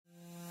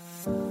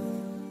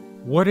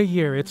What a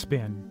year it's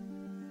been.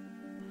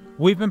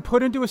 We've been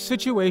put into a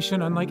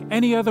situation unlike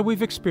any other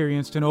we've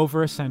experienced in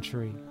over a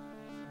century.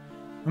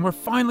 And we're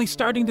finally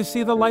starting to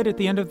see the light at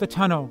the end of the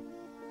tunnel.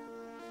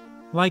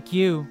 Like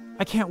you,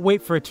 I can't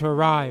wait for it to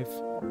arrive.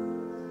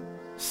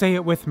 Say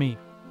it with me.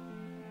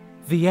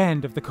 The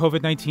end of the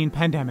COVID-19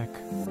 pandemic.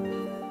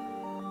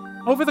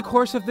 Over the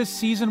course of this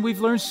season,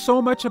 we've learned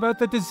so much about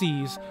the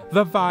disease,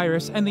 the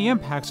virus, and the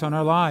impacts on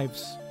our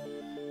lives.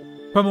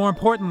 But more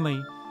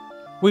importantly,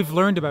 we've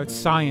learned about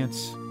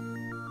science.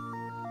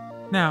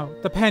 Now,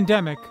 the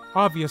pandemic,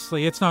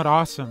 obviously, it's not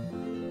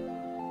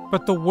awesome.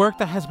 But the work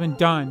that has been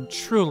done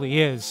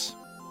truly is.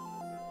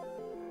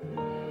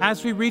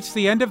 As we reach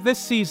the end of this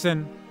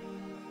season,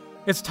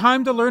 it's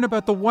time to learn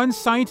about the one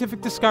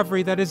scientific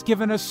discovery that has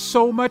given us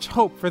so much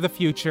hope for the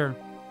future.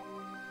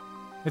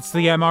 It's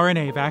the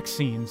mRNA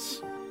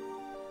vaccines.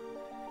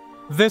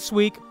 This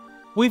week,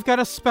 we've got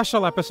a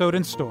special episode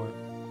in store.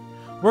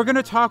 We're going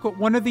to talk with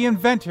one of the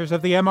inventors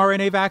of the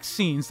mRNA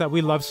vaccines that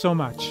we love so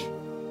much.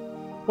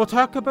 We'll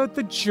talk about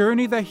the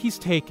journey that he's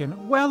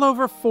taken, well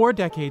over 4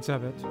 decades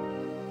of it,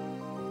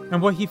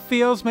 and what he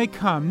feels may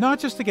come not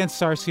just against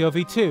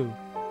SARS-CoV-2,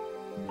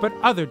 but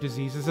other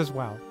diseases as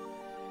well.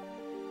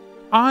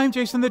 I'm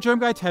Jason the Germ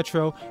Guy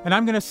Tetro, and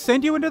I'm going to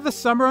send you into the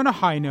summer on a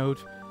high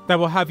note that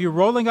will have you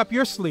rolling up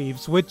your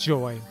sleeves with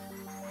joy.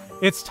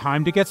 It's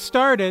time to get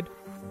started.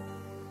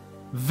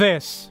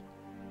 This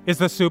is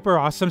the Super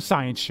Awesome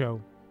Science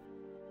Show.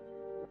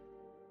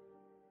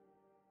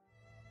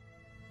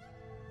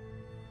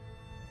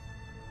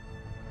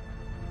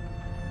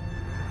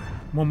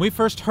 When we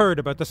first heard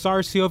about the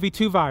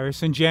SARS-CoV-2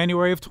 virus in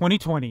January of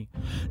 2020,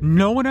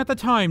 no one at the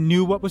time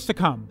knew what was to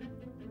come.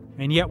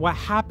 And yet what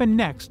happened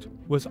next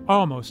was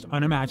almost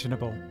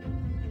unimaginable.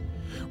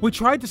 We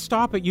tried to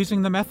stop it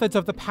using the methods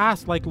of the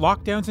past like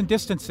lockdowns and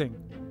distancing,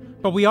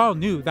 but we all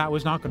knew that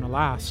was not going to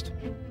last.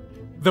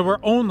 There were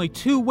only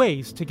 2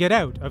 ways to get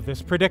out of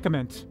this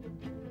predicament.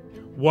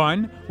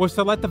 One was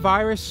to let the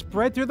virus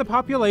spread through the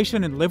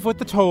population and live with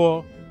the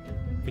toll.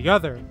 The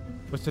other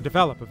was to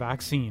develop a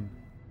vaccine.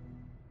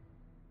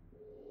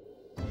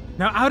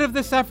 Now, out of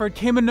this effort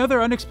came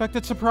another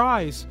unexpected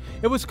surprise.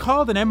 It was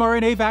called an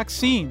mRNA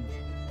vaccine,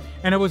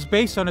 and it was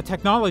based on a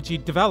technology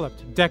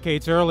developed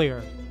decades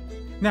earlier.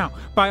 Now,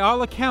 by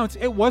all accounts,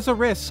 it was a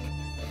risk.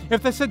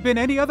 If this had been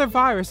any other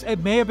virus,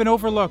 it may have been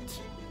overlooked.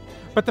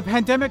 But the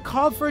pandemic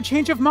called for a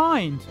change of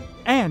mind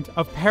and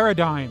of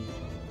paradigm.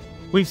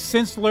 We've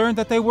since learned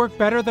that they work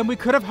better than we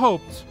could have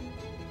hoped,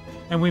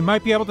 and we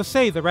might be able to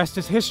say the rest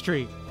is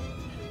history.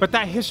 But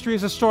that history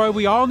is a story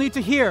we all need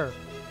to hear,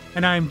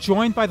 and I am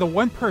joined by the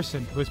one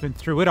person who has been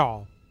through it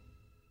all.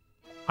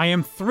 I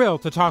am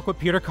thrilled to talk with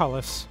Peter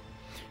Cullis.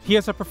 He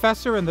is a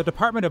professor in the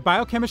Department of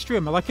Biochemistry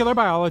and Molecular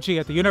Biology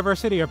at the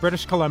University of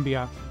British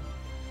Columbia.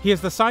 He is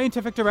the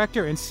scientific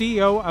director and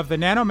CEO of the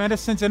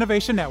Nanomedicines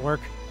Innovation Network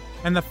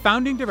and the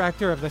founding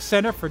director of the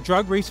Center for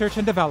Drug Research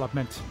and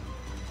Development.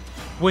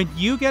 When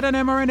you get an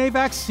mRNA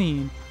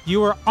vaccine,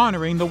 you are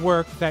honoring the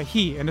work that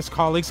he and his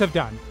colleagues have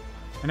done.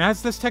 And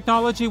as this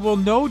technology will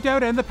no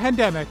doubt end the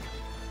pandemic,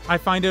 I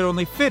find it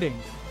only fitting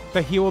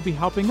that he will be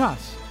helping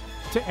us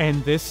to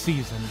end this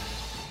season.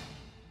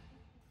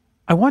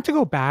 I want to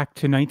go back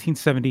to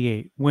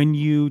 1978 when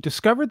you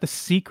discovered the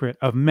secret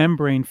of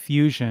membrane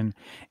fusion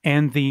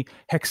and the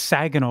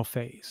hexagonal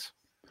phase.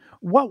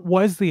 What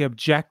was the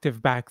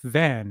objective back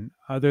then,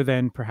 other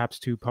than perhaps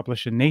to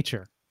publish in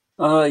Nature?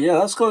 Yeah,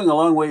 that's going a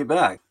long way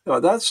back.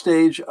 At that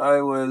stage,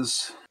 I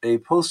was a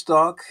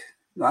postdoc.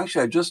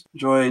 Actually, I just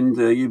joined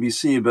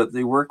UBC, but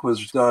the work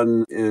was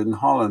done in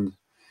Holland.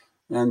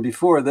 And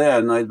before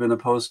then, I'd been a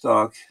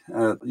postdoc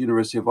at the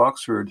University of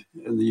Oxford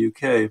in the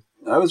UK.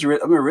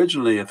 I'm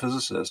originally a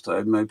physicist.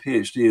 My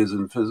PhD is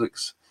in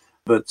physics.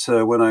 But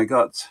when I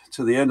got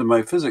to the end of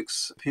my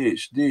physics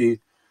PhD,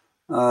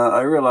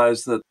 I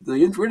realized that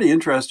the really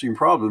interesting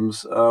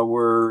problems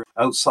were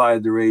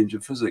outside the range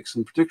of physics,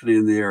 and particularly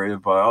in the area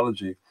of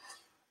biology.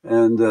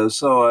 And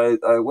so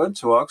I went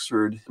to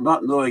Oxford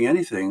not knowing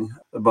anything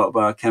about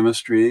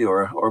biochemistry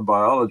or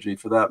biology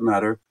for that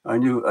matter. I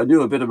knew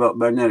a bit about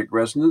magnetic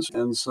resonance,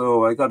 and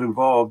so I got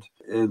involved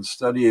in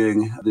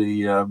studying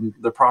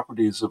the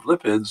properties of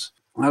lipids.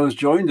 I was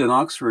joined in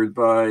Oxford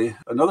by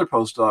another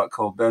postdoc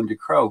called Ben de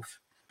Krouff.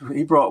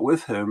 He brought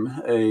with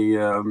him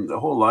a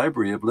whole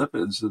library of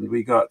lipids, and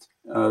we got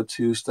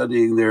to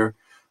studying their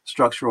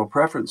structural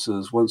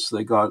preferences once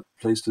they got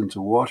placed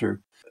into water.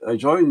 I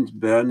joined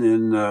Ben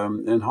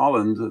in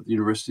Holland at the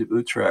University of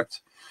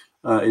Utrecht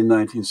in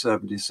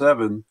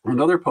 1977.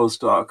 Another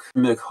postdoc,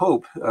 Mick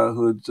Hope,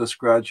 who had just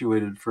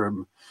graduated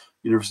from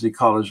University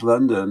College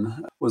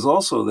London, was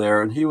also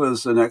there, and he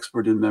was an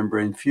expert in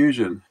membrane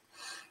fusion.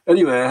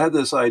 Anyway, I had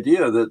this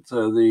idea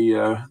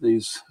that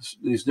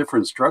these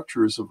different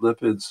structures of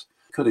lipids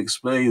could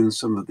explain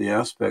some of the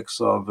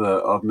aspects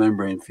of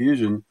membrane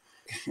fusion,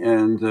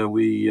 and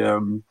we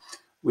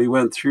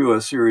went through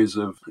a series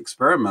of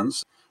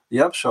experiments. The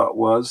upshot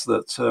was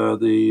that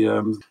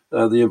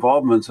the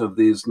involvement of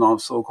these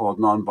so-called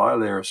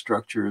non-bilayer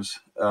structures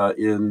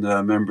in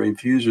membrane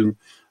fusion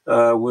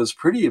was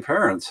pretty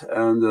apparent.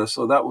 And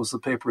so that was the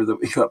paper that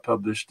we got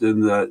published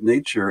in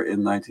Nature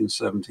in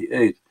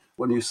 1978.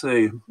 When you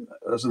say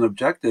as an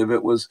objective,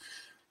 it was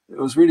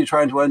really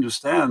trying to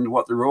understand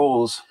what the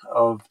roles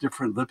of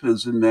different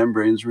lipids in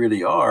membranes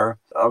really are.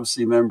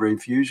 Obviously, membrane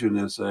fusion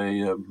is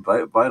a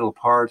vital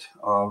part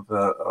of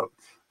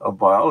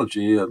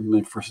biology. I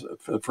mean, for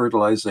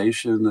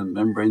fertilization and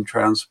membrane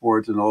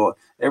transport and all,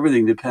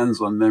 everything depends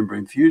on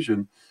membrane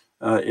fusion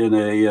in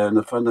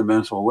a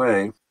fundamental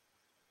way.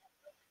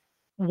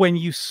 When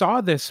you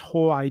saw this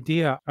whole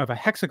idea of a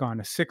hexagon,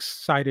 a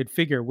six-sided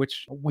figure,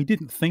 which we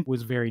didn't think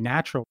was very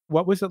natural,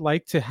 what was it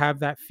like to have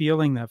that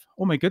feeling of,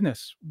 oh my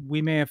goodness,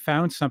 we may have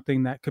found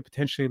something that could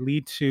potentially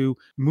lead to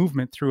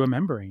movement through a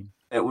membrane?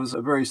 It was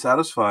a very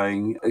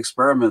satisfying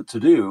experiment to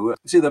do.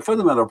 See, the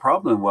fundamental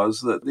problem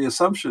was that the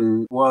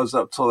assumption was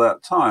up till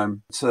that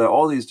time to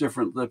all these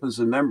different lipids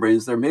and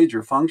membranes, their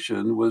major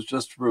function was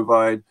just to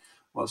provide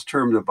what's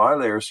termed a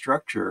bilayer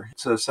structure.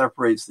 It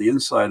separates the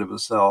inside of a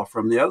cell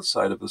from the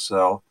outside of a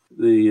cell.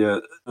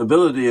 The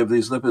ability of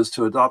these lipids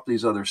to adopt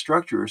these other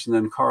structures and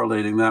then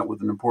correlating that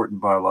with an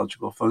important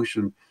biological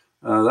function,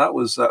 that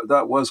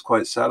was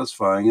quite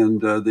satisfying.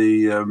 And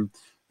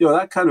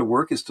that kind of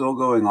work is still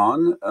going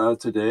on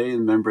today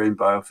in membrane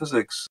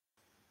biophysics.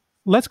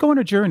 Let's go on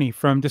a journey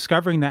from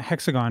discovering that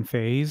hexagon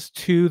phase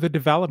to the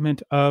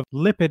development of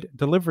lipid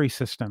delivery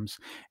systems,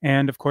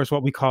 and of course,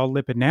 what we call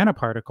lipid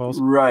nanoparticles.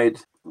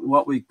 Right.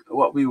 What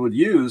we would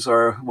use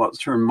are what's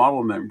termed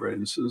model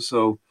membranes. And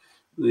so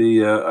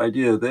the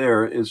idea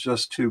there is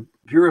just to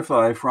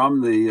purify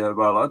from the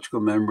biological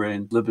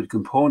membrane lipid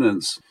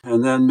components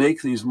and then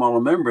make these model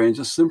membranes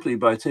just simply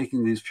by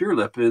taking these pure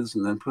lipids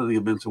and then putting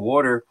them into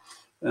water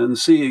and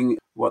seeing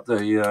what the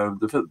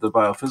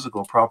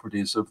biophysical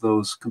properties of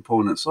those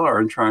components are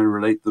and trying to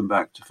relate them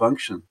back to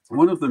function.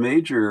 One of the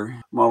major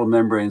model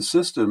membrane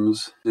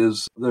systems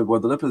is where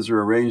the lipids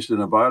are arranged in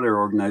a bilayer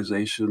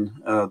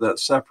organization that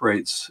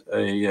separates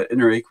a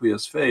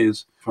interaqueous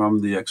phase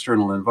from the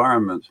external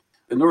environment.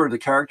 In order to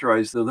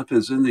characterize the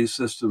lipids in these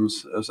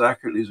systems as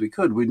accurately as we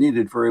could, we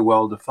needed very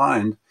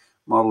well-defined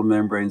model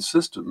membrane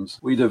systems.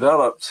 We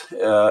developed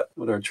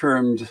what are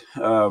termed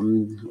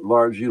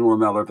large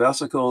unilamellar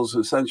vesicles.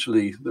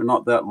 Essentially, they're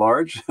not that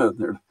large.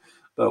 They're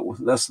about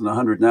less than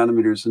 100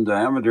 nanometers in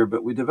diameter,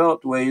 but we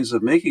developed ways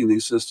of making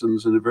these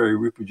systems in a very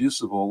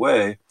reproducible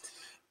way.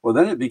 Well,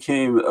 then it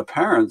became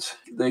apparent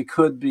they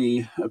could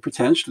be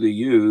potentially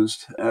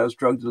used as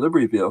drug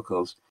delivery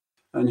vehicles.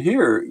 And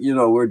here,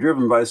 we're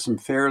driven by some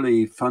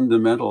fairly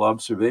fundamental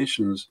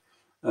observations,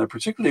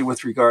 particularly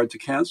with regard to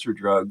cancer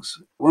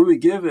drugs. When we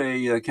give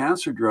a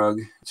cancer drug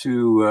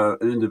to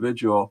an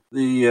individual,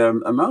 the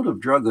amount of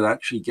drug that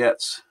actually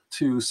gets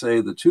to,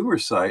 say, the tumor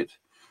site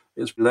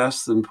is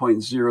less than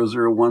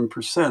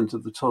 0.001%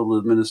 of the total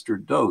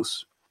administered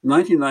dose.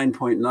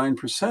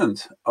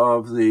 99.9%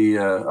 of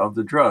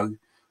the drug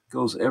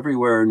goes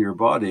everywhere in your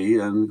body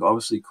and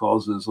obviously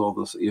causes all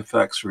the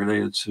effects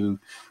related to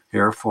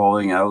hair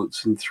falling out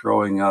and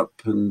throwing up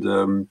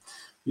and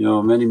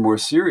many more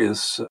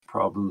serious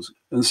problems.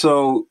 And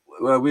so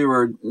we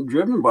were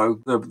driven by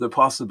the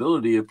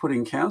possibility of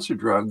putting cancer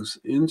drugs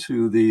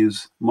into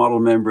these model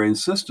membrane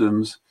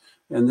systems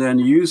and then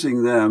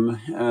using them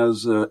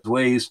as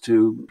ways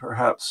to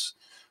perhaps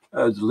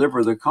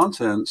deliver the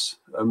contents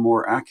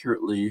more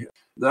accurately.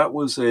 That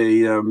was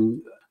a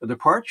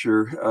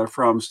departure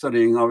from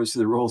studying,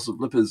 obviously, the roles of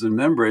lipids and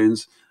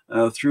membranes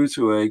through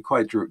to a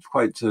quite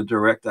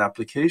direct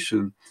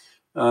application.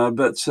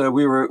 But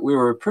we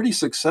were pretty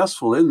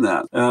successful in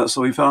that.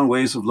 So we found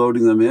ways of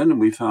loading them in, and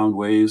we found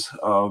ways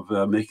of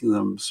making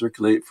them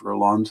circulate for a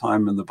long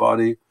time in the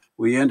body.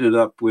 We ended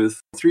up with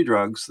 3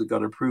 drugs that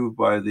got approved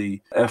by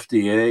the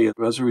FDA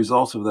as a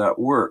result of that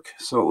work.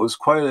 So it was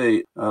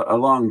quite a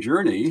long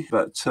journey,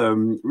 but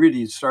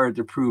really started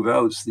to prove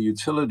out the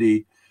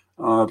utility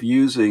of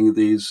using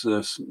these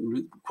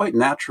quite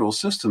natural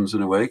systems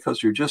in a way,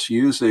 because you're just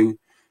using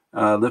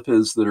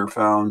lipids that are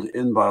found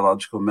in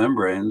biological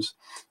membranes,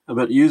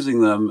 but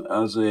using them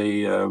as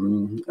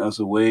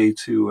a way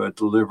to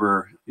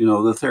deliver,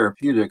 the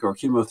therapeutic or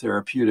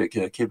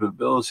chemotherapeutic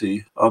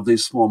capability of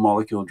these small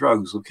molecule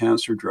drugs, of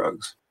cancer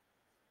drugs.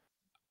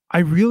 I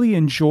really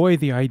enjoy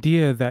the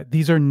idea that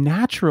these are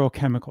natural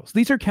chemicals.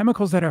 These are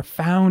chemicals that are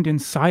found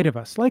inside of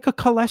us, like a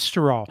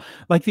cholesterol,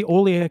 like the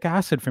oleic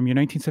acid from your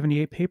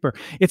 1978 paper.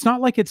 It's not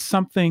like it's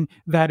something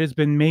that has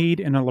been made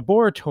in a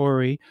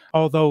laboratory,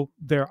 although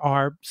there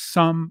are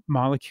some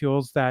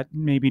molecules that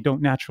maybe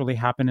don't naturally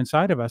happen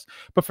inside of us.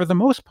 But for the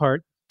most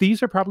part,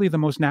 these are probably the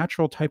most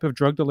natural type of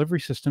drug delivery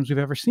systems we've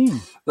ever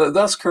seen.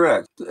 That's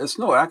correct. It's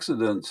no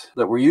accident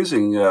that we're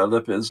using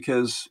lipids,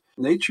 because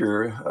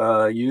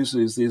nature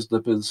uses these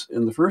lipids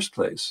in the first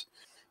place.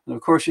 And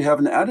of course, you have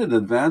an added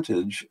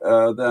advantage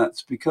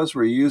that's because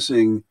we're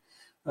using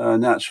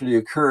naturally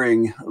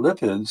occurring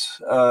lipids,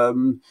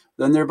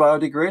 then they're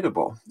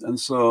biodegradable. And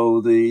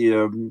so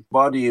the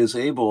body is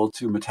able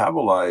to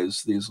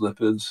metabolize these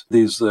lipids,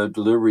 these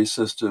delivery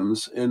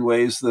systems, in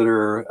ways that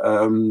are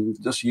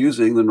just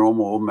using the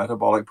normal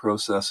metabolic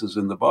processes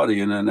in the body.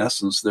 And in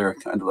essence, they're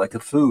kind of like a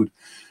food.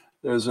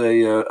 There's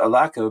a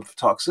lack of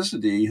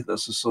toxicity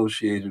that's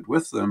associated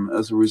with them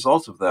as a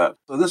result of that.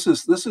 So this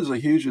is a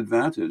huge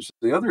advantage.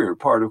 The other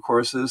part, of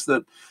course, is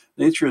that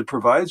nature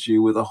provides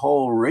you with a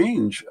whole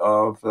range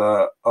of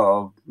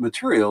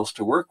materials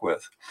to work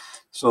with.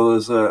 So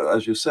there's,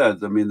 as you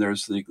said, I mean,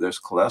 there's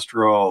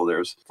cholesterol,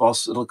 there's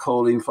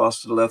phosphatidylcholine,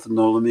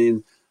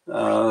 phosphatidylethanolamine,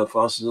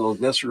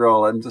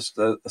 phosphotidylglycerol. I'm just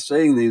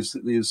saying these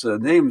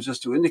names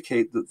just to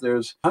indicate that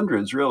there's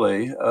hundreds,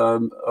 really,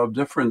 of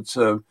different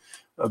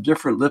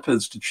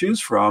lipids to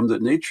choose from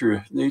that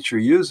nature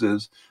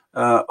uses,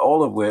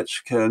 all of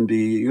which can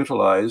be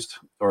utilized,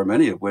 or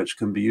many of which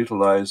can be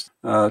utilized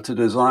to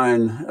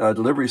design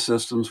delivery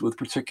systems with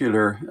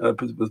particular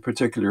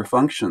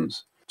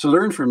functions. To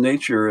learn from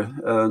nature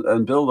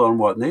and build on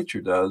what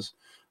nature does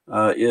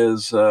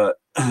is a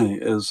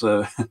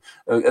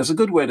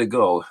good way to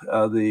go.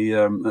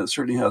 It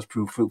certainly has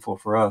proved fruitful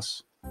for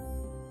us.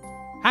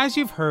 As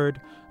you've heard,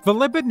 the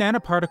lipid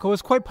nanoparticle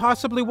is quite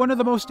possibly one of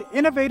the most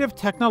innovative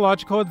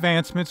technological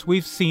advancements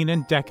we've seen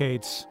in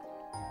decades.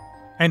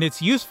 And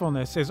its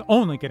usefulness is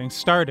only getting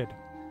started.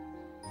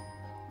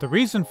 The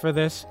reason for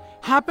this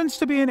happens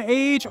to be an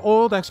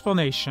age-old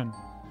explanation,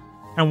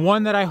 and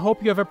one that I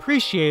hope you have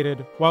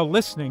appreciated while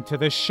listening to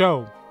this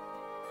show.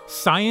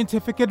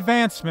 Scientific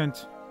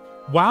advancement,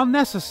 while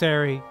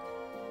necessary,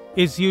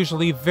 is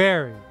usually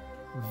very,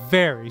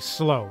 very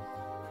slow.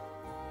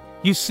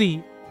 You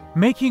see,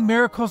 making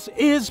miracles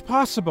is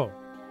possible,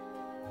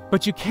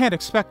 but you can't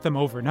expect them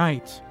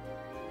overnight.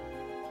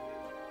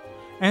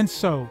 And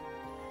so,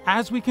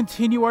 as we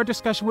continue our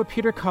discussion with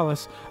Peter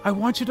Cullis, I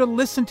want you to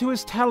listen to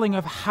his telling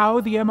of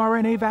how the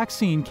mRNA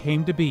vaccine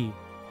came to be,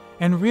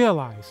 and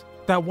realize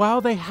that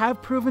while they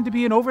have proven to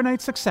be an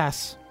overnight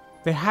success,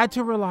 they had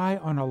to rely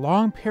on a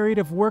long period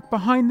of work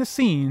behind the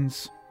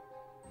scenes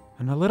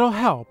and a little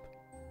help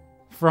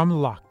from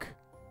luck.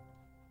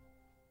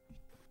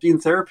 Gene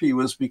therapy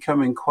was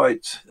becoming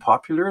quite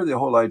popular, the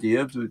whole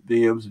idea of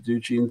being able to do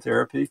gene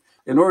therapy.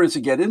 In order to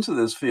get into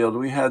this field,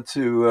 we had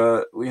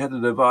to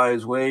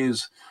devise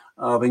ways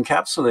of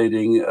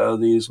encapsulating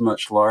these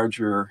much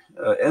larger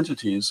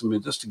entities. I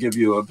mean, just to give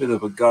you a bit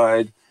of a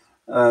guide,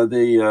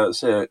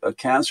 say a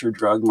cancer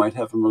drug might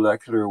have a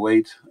molecular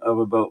weight of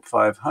about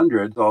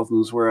 500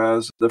 daltons,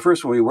 whereas the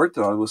first one we worked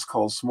on was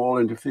called small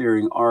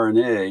interfering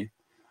RNA,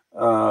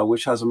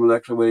 which has a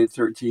molecular weight of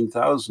 13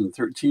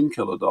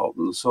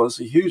 kilodaltons. So it's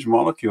a huge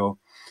molecule.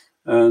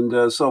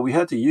 And so we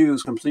had to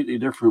use completely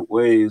different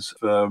ways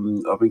of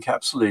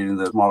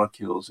encapsulating the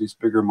molecules, these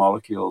bigger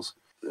molecules.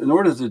 In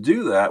order to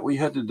do that, we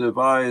had to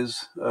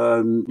devise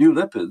new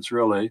lipids,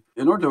 really,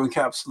 in order to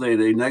encapsulate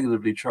a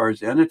negatively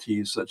charged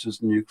entity, such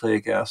as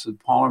nucleic acid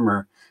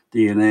polymer,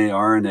 DNA,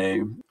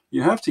 RNA.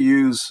 You have to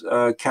use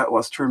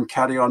what's termed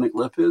cationic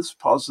lipids,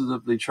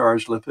 positively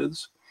charged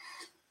lipids.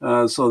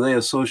 So they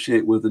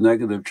associate with the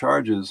negative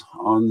charges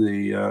on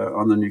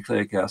the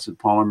nucleic acid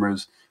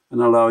polymers and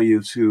allow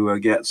you to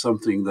get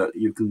something that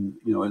you can,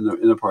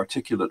 in a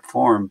particulate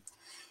form.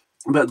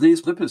 But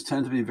these lipids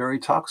tend to be very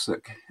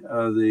toxic.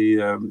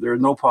 There are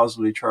no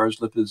positively charged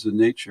lipids in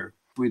nature.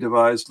 We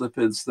devised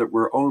lipids that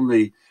were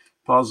only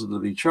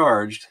positively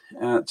charged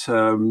at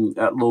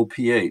low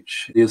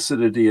pH, the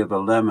acidity of a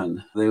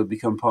lemon. They would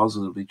become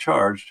positively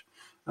charged.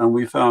 And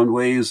we found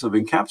ways of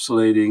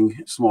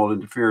encapsulating small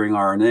interfering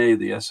RNA,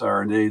 the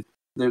sRNA.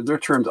 They're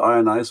termed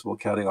ionizable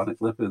cationic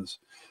lipids.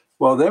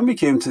 Well, then we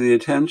came to the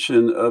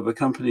attention of a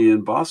company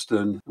in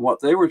Boston. What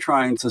they were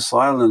trying to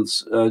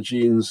silence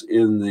genes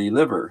in the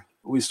liver.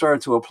 We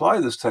started to apply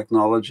this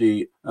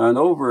technology, and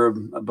over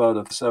about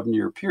a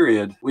 7-year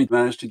period, we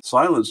managed to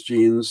silence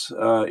genes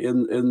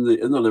in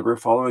the liver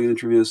following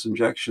intravenous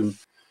injection.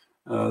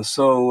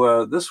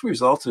 So this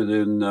resulted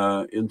in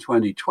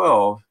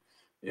 2012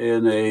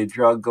 in a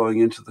drug going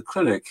into the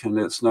clinic, and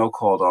it's now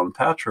called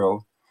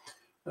Onpattro,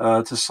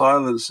 to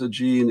silence a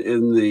gene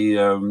in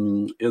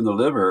the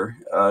liver,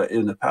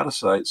 in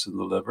hepatocytes in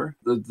the liver.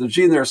 The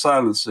gene they're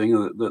silencing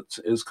that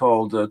is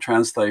called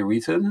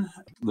transthyretin.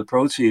 The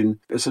protein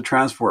is a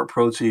transport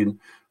protein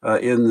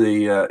in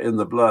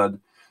the blood.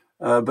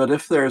 But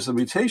if there's a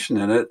mutation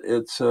in it,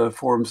 it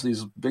forms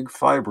these big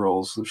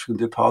fibrils which can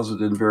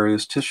deposit in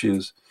various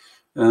tissues,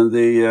 and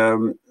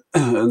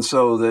and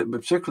so that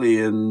particularly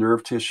in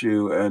nerve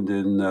tissue and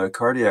in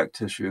cardiac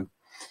tissue.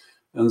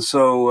 And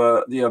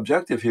so the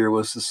objective here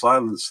was to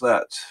silence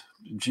that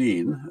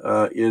gene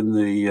in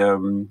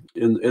the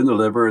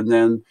liver, and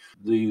then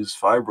these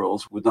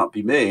fibrils would not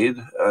be made,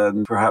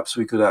 and perhaps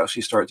we could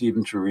actually start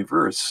even to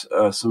reverse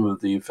some of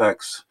the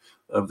effects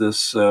of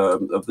this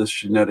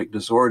genetic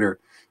disorder,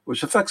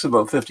 which affects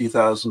about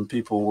 50,000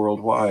 people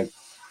worldwide.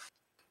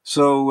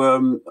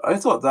 So I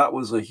thought that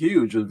was a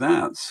huge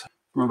advance.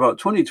 From about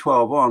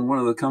 2012 on, one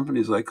of the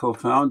companies I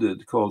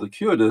co-founded, called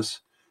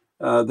Acuitas,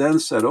 then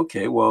said,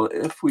 okay, well,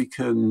 if we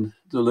can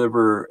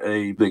deliver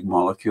a big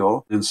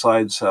molecule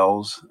inside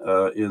cells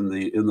in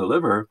the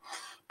liver,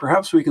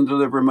 perhaps we can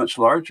deliver much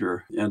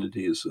larger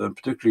entities,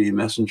 particularly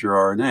messenger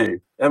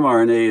RNA.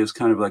 mRNA is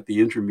kind of like the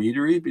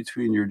intermediary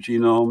between your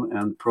genome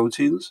and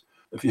proteins.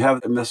 If you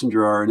have a messenger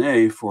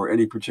RNA for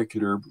any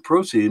particular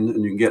protein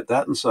and you can get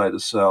that inside a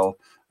cell,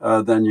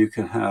 then you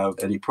can have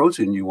any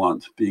protein you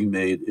want being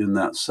made in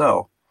that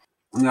cell.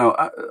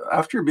 Now,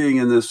 after being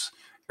in this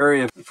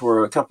area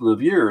for a couple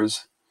of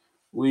years,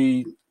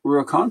 we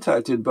were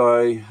contacted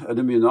by an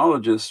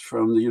immunologist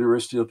from the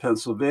University of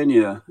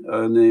Pennsylvania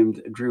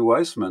named Drew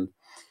Weissman.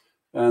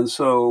 And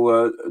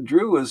so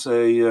Drew was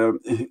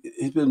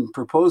he'd been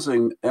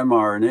proposing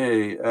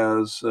mRNA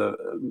as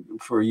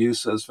for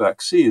use as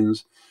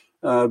vaccines,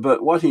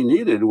 but what he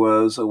needed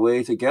was a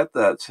way to get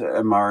that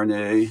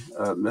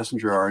mRNA,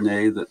 messenger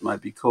RNA that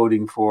might be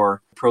coding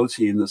for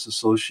protein that's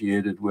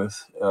associated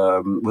with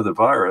a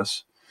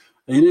virus.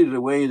 He needed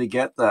a way to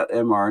get that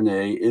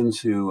mRNA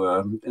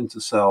into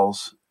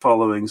cells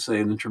following,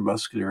 say, an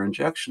intramuscular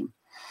injection.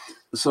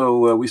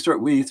 So we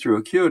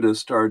through Acuitas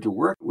started to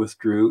work with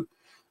Drew,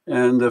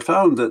 and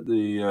found that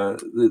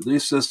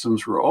these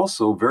systems were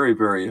also very,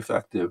 very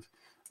effective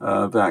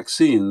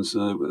vaccines.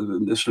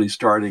 Initially,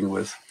 starting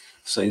with,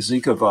 say,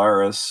 Zika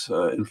virus,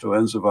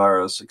 influenza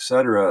virus,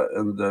 etc.,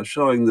 and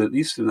showing that at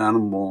least in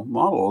animal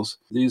models,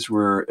 these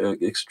were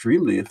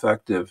extremely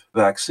effective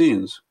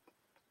vaccines.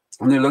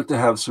 And they looked to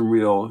have some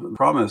real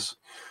promise.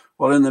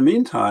 Well, in the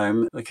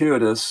meantime,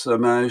 Acuitas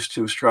managed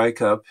to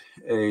strike up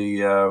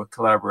a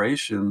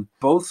collaboration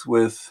both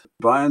with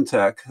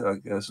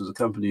BioNTech, this is a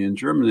company in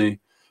Germany,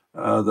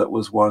 that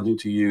was wanting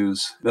to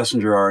use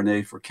messenger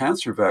RNA for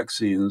cancer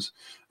vaccines,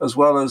 as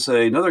well as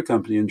another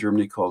company in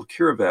Germany called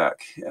CureVac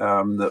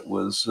that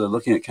was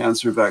looking at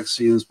cancer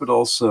vaccines, but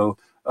also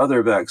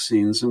other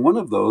vaccines. And one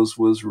of those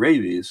was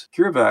rabies.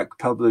 CureVac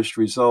published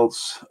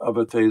results of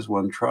a phase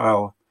 1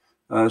 trial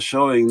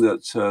showing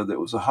that there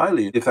was a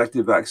highly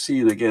effective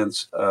vaccine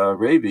against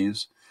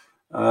rabies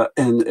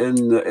in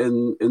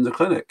the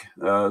clinic.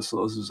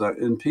 So this is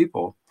in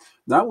people.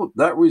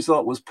 That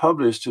result was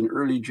published in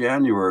early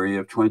January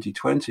of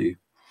 2020.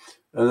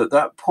 And at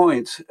that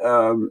point,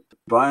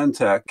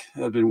 BioNTech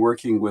had been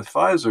working with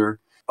Pfizer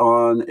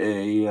on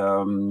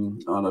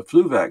a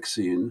flu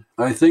vaccine.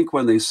 I think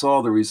when they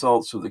saw the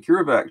results of the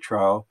CureVac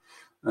trial,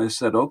 I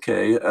said,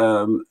 okay,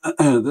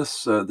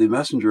 the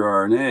messenger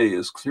RNA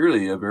is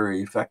clearly a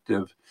very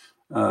effective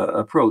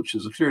approach.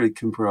 It clearly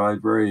can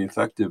provide very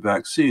effective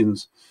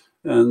vaccines.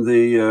 And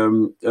they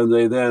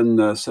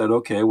then said,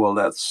 okay, well,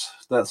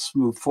 let's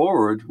move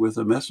forward with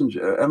a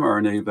messenger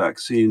mRNA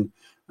vaccine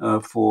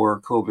for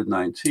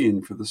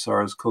COVID-19, for the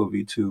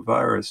SARS-CoV-2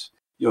 virus.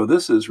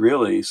 This is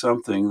really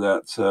something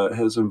that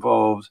has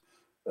involved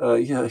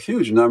a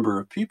huge number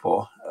of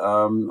people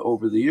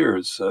over the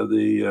years,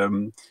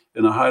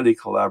 in a highly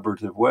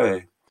collaborative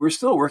way. We're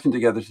still working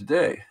together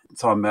today.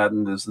 Tom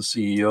Madden is the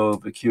CEO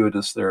of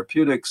Acuitas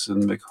Therapeutics,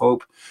 and Mick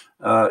Hope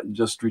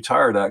just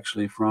retired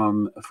actually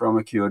from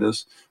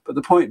Acuitas. But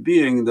the point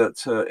being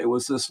that it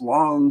was this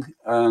long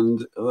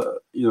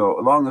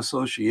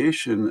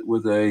association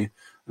with a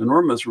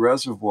enormous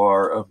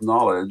reservoir of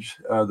knowledge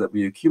that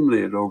we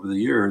accumulated over the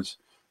years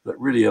that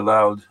really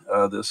allowed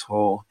this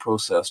whole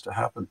process to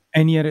happen.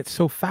 And yet it's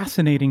so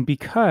fascinating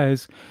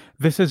because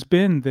this has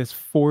been this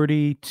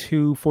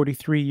 42,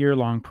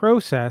 43-year-long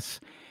process,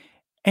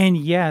 and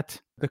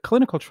yet the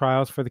clinical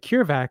trials for the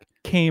CureVac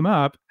came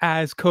up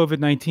as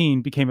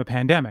COVID-19 became a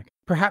pandemic.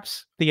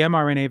 Perhaps the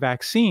mRNA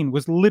vaccine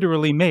was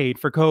literally made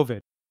for COVID.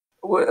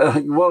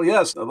 Well,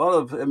 yes, a lot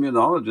of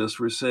immunologists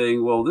were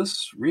saying, well,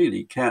 this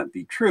really can't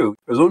be true.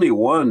 There's only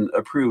one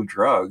approved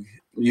drug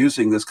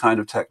using this kind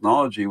of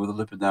technology with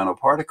the lipid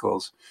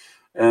nanoparticles.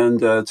 And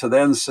to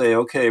then say,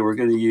 okay, we're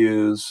going to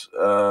use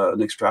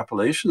an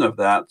extrapolation of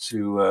that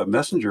to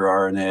messenger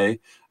RNA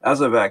as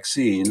a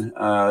vaccine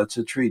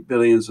to treat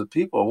billions of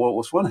people. Well, it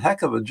was one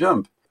heck of a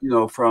jump,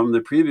 from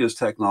the previous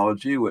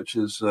technology, which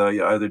is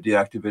either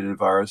deactivated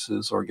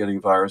viruses or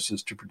getting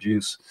viruses to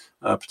produce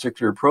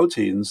particular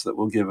proteins that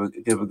will give a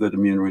good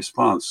immune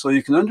response. So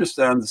you can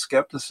understand the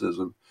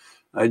skepticism.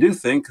 I do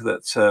think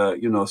that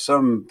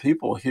some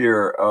people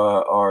here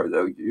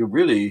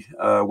really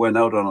went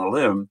out on a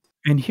limb.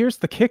 And here's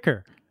the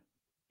kicker.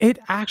 It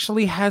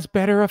actually has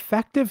better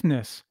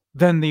effectiveness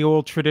than the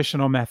old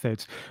traditional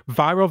methods.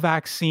 Viral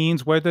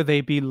vaccines, whether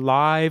they be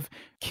live,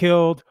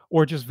 killed,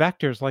 or just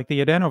vectors like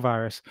the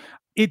adenovirus,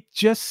 it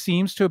just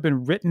seems to have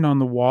been written on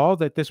the wall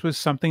that this was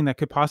something that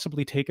could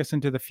possibly take us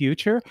into the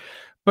future.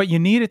 But you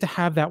needed to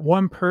have that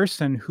one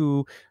person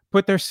who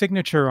put their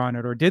signature on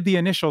it or did the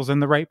initials in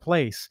the right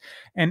place.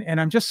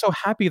 And I'm just so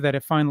happy that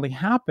it finally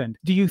happened.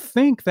 Do you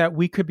think that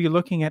we could be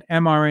looking at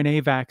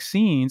mRNA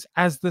vaccines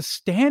as the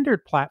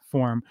standard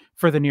platform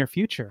for the near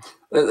future?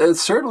 It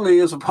certainly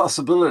is a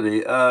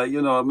possibility.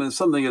 It's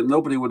something that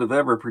nobody would have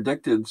ever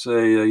predicted,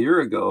 say, a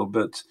year ago.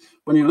 But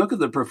when you look at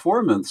the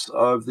performance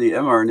of the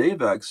mRNA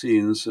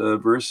vaccines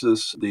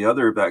versus the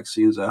other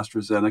vaccines,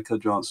 AstraZeneca,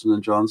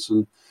 Johnson &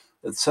 Johnson,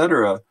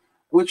 etc.,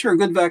 which are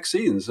good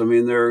vaccines. I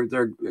mean, they're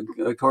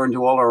according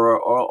to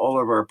all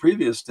of our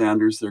previous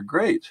standards, they're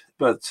great.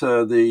 But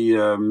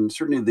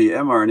certainly the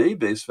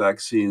mRNA-based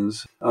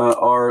vaccines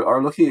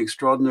are looking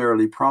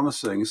extraordinarily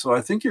promising. So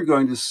I think you're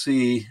going to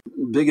see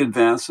big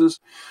advances.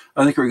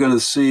 I think we're going to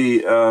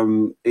see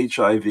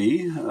HIV,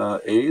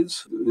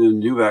 AIDS,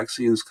 new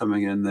vaccines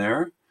coming in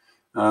there.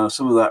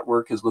 Some of that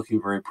work is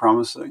looking very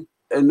promising.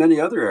 And many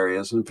other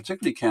areas, and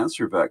particularly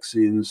cancer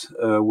vaccines,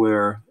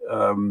 where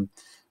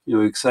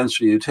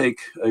essentially you take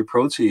a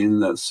protein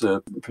that's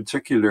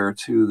particular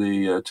to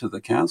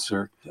the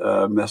cancer,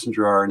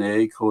 messenger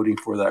RNA coding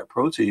for that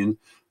protein,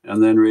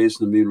 and then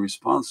raise an immune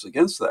response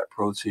against that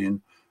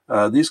protein.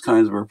 These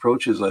kinds of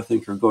approaches, I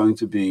think, are going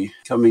to be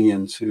coming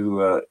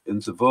into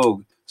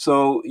vogue.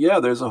 So,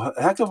 yeah, there's a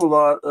heck of a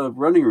lot of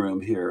running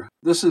room here.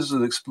 This is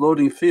an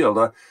exploding field.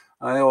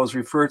 I always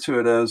refer to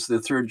it as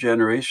the third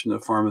generation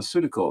of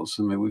pharmaceuticals.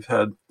 I mean, we've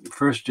had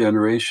first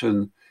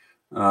generation,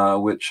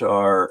 which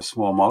are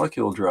small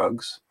molecule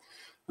drugs,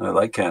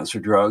 like cancer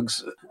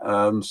drugs,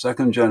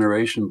 second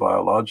generation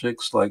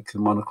biologics, like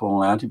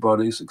monoclonal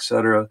antibodies,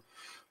 etc.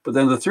 But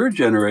then the third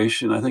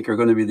generation, I think, are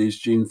going to be these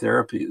gene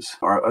therapies,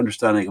 our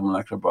understanding of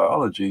molecular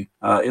biology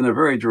in a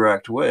very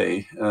direct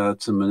way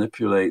to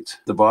manipulate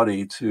the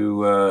body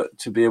to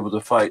be able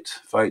to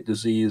fight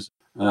disease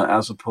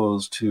as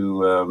opposed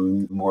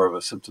to more of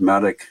a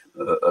symptomatic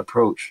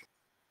approach.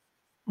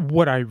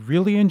 What I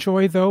really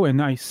enjoy, though,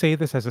 and I say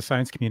this as a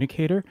science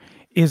communicator,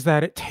 is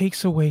that it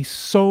takes away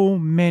so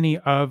many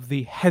of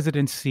the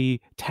hesitancy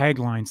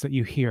taglines that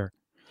you hear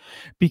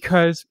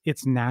because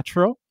it's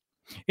natural.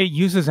 It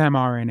uses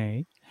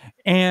mRNA.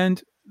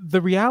 And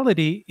the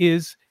reality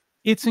is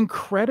it's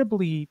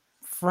incredibly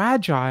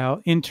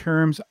fragile in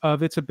terms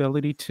of its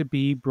ability to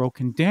be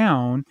broken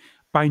down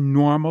by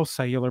normal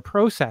cellular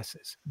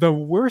processes. The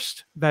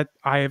worst that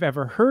I have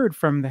ever heard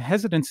from the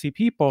hesitancy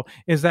people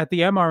is that the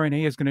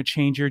mRNA is going to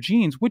change your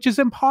genes, which is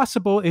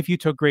impossible. If you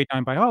took grade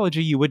 9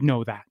 biology, you would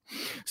know that.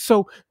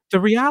 So the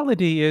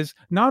reality is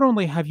not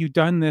only have you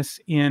done this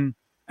in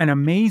an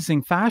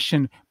amazing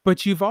fashion,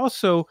 but you've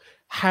also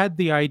had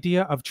the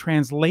idea of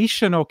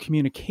translational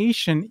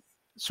communication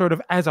sort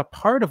of as a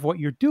part of what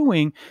you're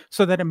doing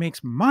so that it makes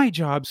my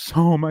job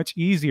so much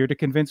easier to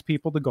convince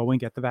people to go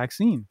and get the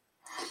vaccine.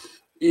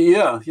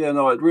 Yeah,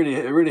 no, it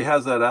really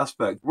has that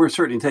aspect. We're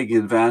certainly taking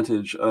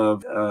advantage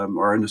of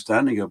our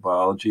understanding of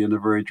biology in a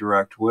very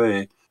direct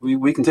way.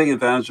 We can take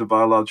advantage of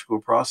biological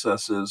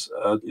processes,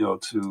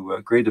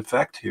 to great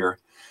effect here.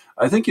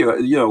 I think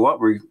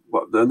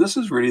and this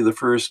is really the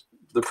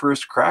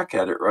first crack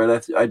at it,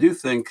 right? I do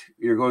think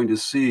you're going to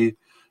see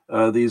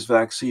these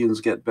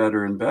vaccines get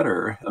better and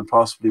better and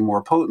possibly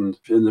more potent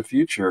in the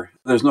future.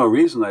 There's no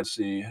reason I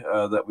see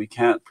that we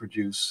can't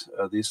produce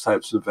these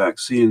types of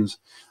vaccines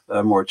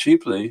more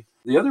cheaply.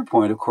 The other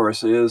point, of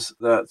course, is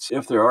that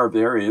if there are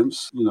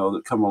variants,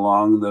 that come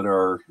along that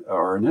are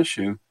an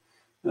issue,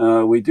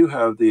 we do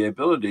have the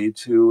ability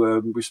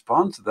to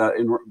respond to that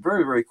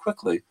very, very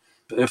quickly.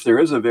 If there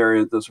is a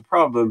variant that's a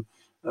problem,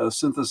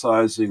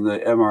 synthesizing the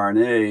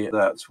mRNA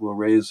that will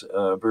raise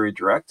a very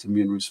direct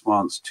immune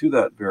response to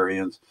that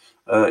variant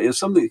is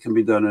something that can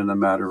be done in a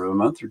matter of a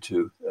month or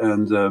two.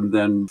 And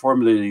then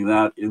formulating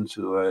that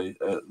into a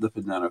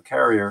lipid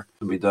nanocarrier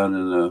can be done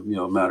in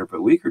a matter of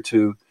a week or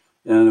two,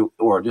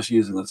 or just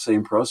using the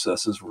same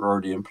processes we're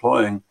already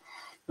employing.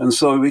 And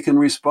so we can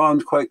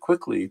respond quite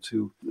quickly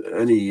to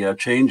any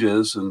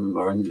changes,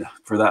 or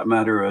for that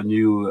matter, a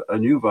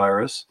new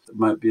virus that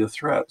might be a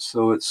threat.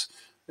 So it's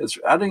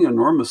adding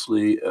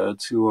enormously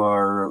to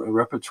our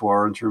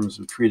repertoire in terms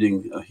of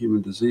treating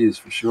human disease,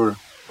 for sure.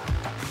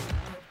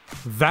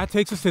 That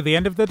takes us to the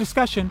end of the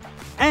discussion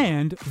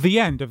and the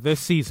end of this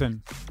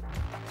season.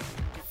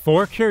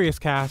 For Curious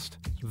Cast,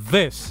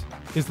 this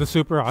is the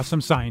Super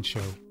Awesome Science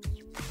Show.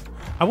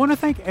 I want to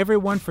thank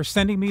everyone for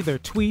sending me their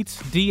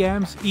tweets,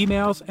 DMs,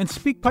 emails, and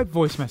SpeakPipe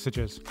voice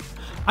messages.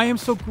 I am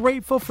so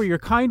grateful for your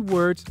kind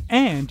words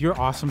and your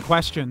awesome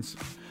questions.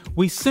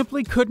 We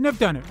simply couldn't have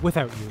done it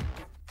without you.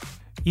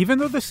 Even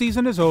though the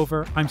season is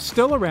over, I'm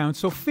still around,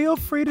 so feel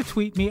free to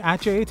tweet me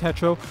at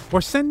jatetro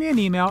or send me an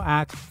email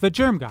at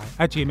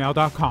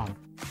thegermguy@gmail.com.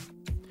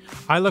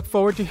 I look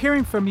forward to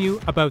hearing from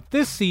you about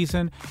this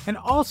season and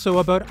also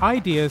about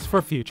ideas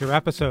for future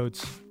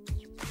episodes.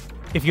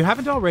 If you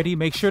haven't already,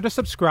 make sure to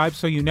subscribe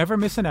so you never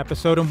miss an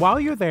episode, and while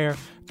you're there,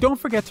 don't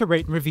forget to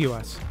rate and review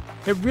us.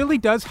 It really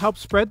does help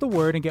spread the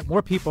word and get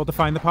more people to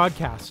find the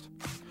podcast.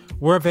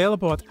 We're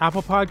available at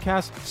Apple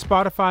Podcasts,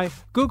 Spotify,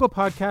 Google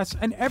Podcasts,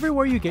 and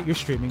everywhere you get your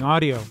streaming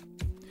audio.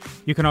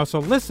 You can also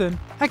listen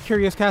at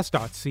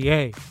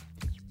curiouscast.ca.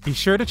 Be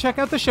sure to check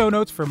out the show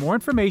notes for more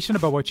information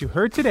about what you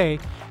heard today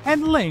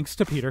and links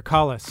to Peter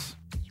Cullis.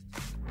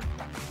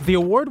 The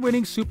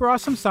award-winning Super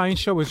Awesome Science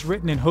Show is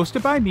written and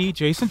hosted by me,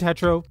 Jason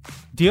Tetro.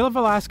 Dila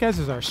Velasquez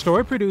is our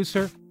story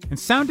producer, and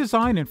sound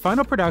design and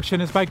final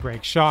production is by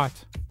Greg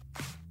Schott.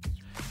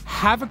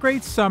 Have a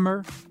great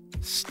summer,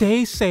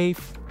 stay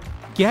safe,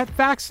 get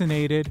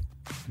vaccinated,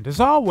 and as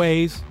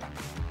always,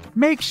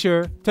 make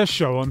sure to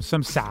show them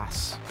some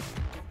sass.